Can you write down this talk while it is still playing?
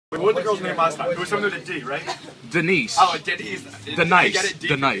What was the girl's name last time? It was something with a D, right? Denise. Oh, Denise. The nice.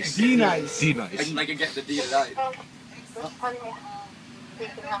 The nice. D nice. D nice. I can get the D tonight.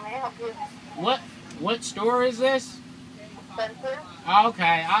 What store is this? Spencer.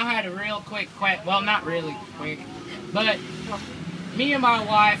 Okay, I had a real quick question. Well, not really quick, but me and my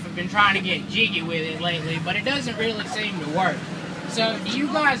wife have been trying to get jiggy with it lately, but it doesn't really seem to work. So, do you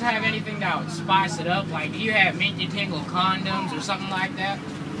guys have anything that would spice it up? Like, do you have Minty tingle condoms or something like that?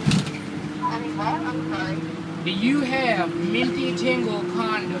 I mean, what? I'm sorry. Do you have Minty tingle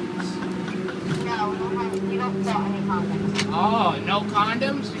condoms? No, we don't sell any condoms. Oh, no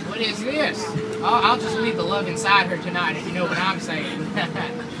condoms? What is this? I'll just leave the love inside her tonight, if you know what I'm saying.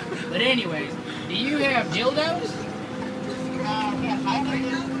 But anyways, do you have dildos? Yeah,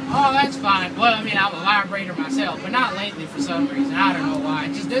 vibrators. Oh, that's fine. Well, I mean, I'm a vibrator myself, but not lately for some reason. I don't know why.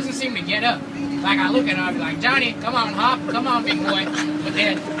 It just doesn't seem to get up. Like, I look at him, I'll be like, Johnny, come on, hop. Come on, big boy. But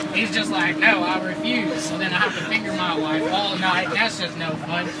then he's just like, no, I refuse. So then I have to finger my wife all night, and that's just no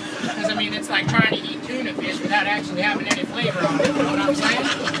fun. Because, I mean, it's like trying to eat tuna fish without actually having any flavor on it. You know what I'm saying?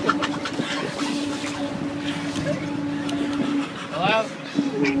 Hello?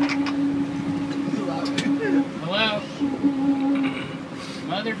 Hello?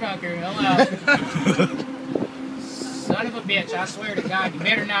 Motherfucker, hello. Son of a bitch, I swear to God, you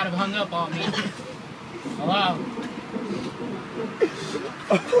better not have hung up on me. Hello?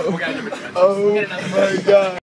 We got a different Oh my God.